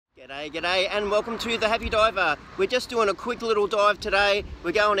G'day and welcome to the Happy Diver. We're just doing a quick little dive today.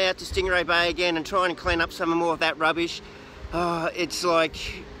 We're going out to Stingray Bay again and trying to clean up some more of that rubbish. It's like,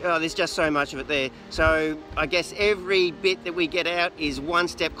 there's just so much of it there. So I guess every bit that we get out is one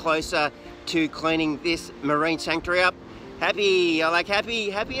step closer to cleaning this marine sanctuary up. Happy, I like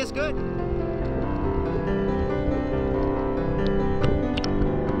happy, happy is good.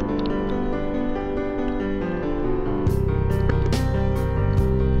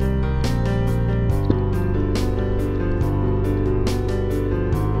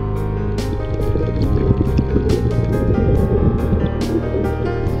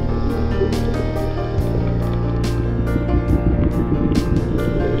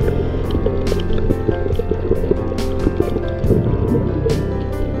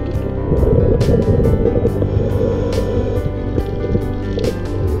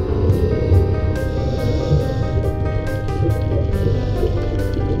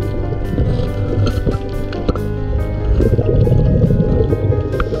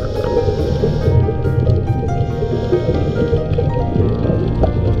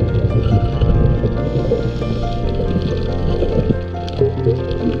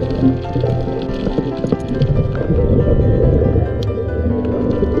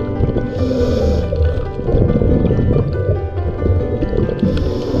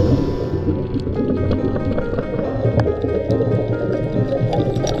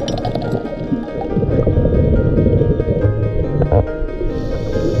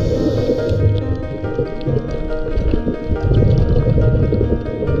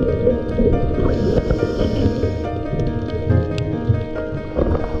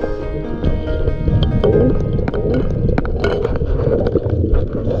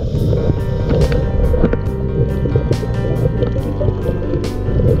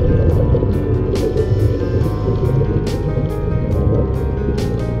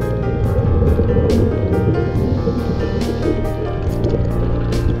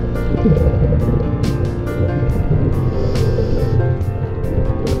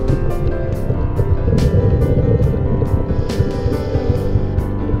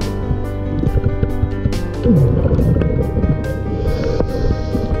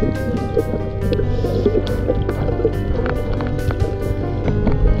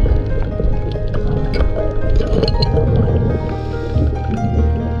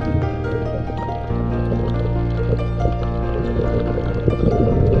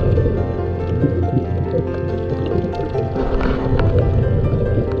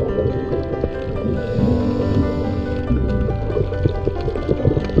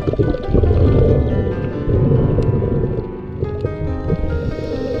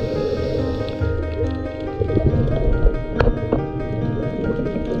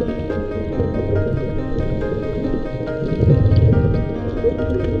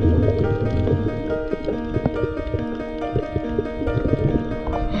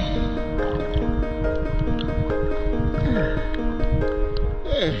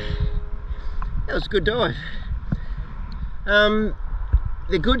 That was a good dive.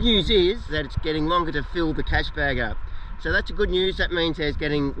 The good news is that it's getting longer to fill the catch bag up. So that's a good news. That means there's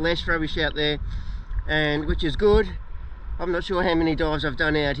getting less rubbish out there, and which is good. I'm not sure how many dives I've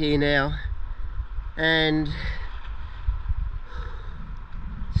done out here now, and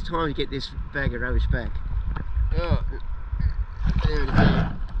it's time to get this bag of rubbish back. Oh, there it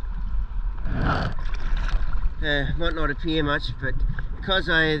is. Might not appear much, but because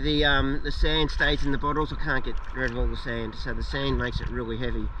the sand stays in the bottles, I can't get rid of all the sand, so the sand makes it really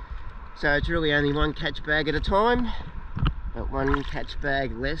heavy. So it's really only one catch bag at a time, but one catch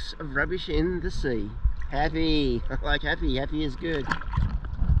bag less of rubbish in the sea. Happy, I like happy, happy is good.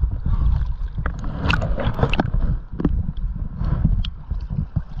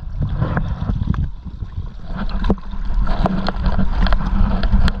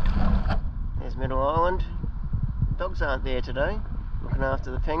 There's Middle Island. Dogs aren't there today, looking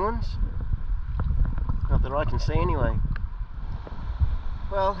after the penguins. Not that I can see anyway.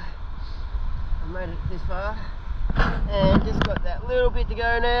 Well, I made it this far and just got that little bit to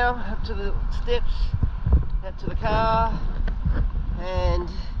go now, up to the steps, out to the car, and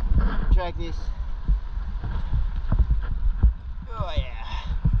drag this. Oh yeah.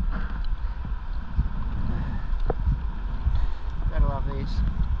 Gotta love this.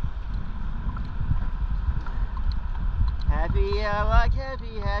 Happy, I like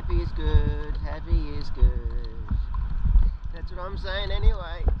happy, happy is good, happy is good. That's what I'm saying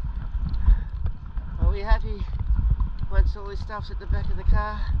anyway. Are we happy once all this stuff's at the back of the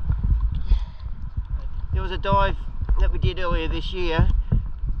car? There was a dive that we did earlier this year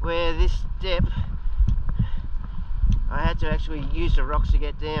where this step, I had to actually use the rocks to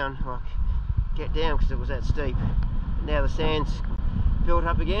get down, because it was that steep. But now the sand's built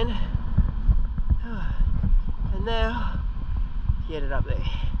up again, and now get it up there.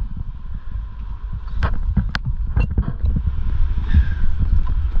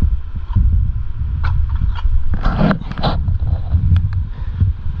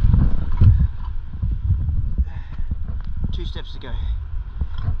 Two steps to go.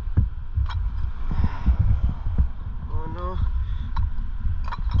 Oh no.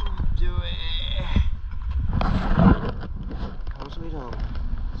 Do it. Home sweet home.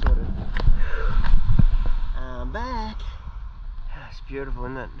 Sort of. I'm back. It's beautiful,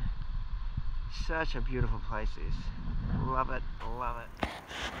 isn't it? Such a beautiful place, this. Love it, love it.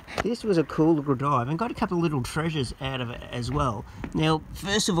 This was a cool little dive and got a couple of little treasures out of it as well. Now,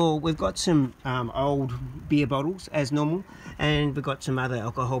 first of all, we've got some old beer bottles as normal, and we've got some other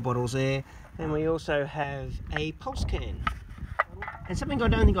alcohol bottles there, and we also have a pulse can. And something I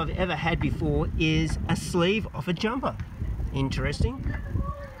don't think I've ever had before is a sleeve off a jumper. Interesting.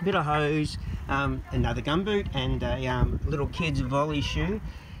 A bit of hose, another gumboot, and a little kid's volley shoe.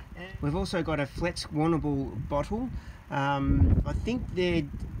 We've also got a Flex Warrnambool bottle. I think they're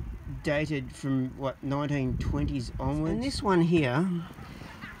dated from what, 1920s onwards. And this one here,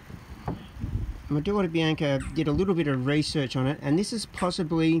 my daughter Bianca did a little bit of research on it, and this is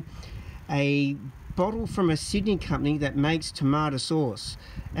possibly a bottle from a Sydney company that makes tomato sauce,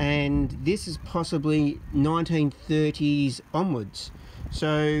 and this is possibly 1930s onwards.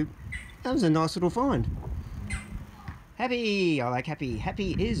 So that was a nice little find. Happy, I like happy.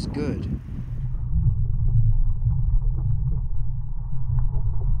 Happy is good.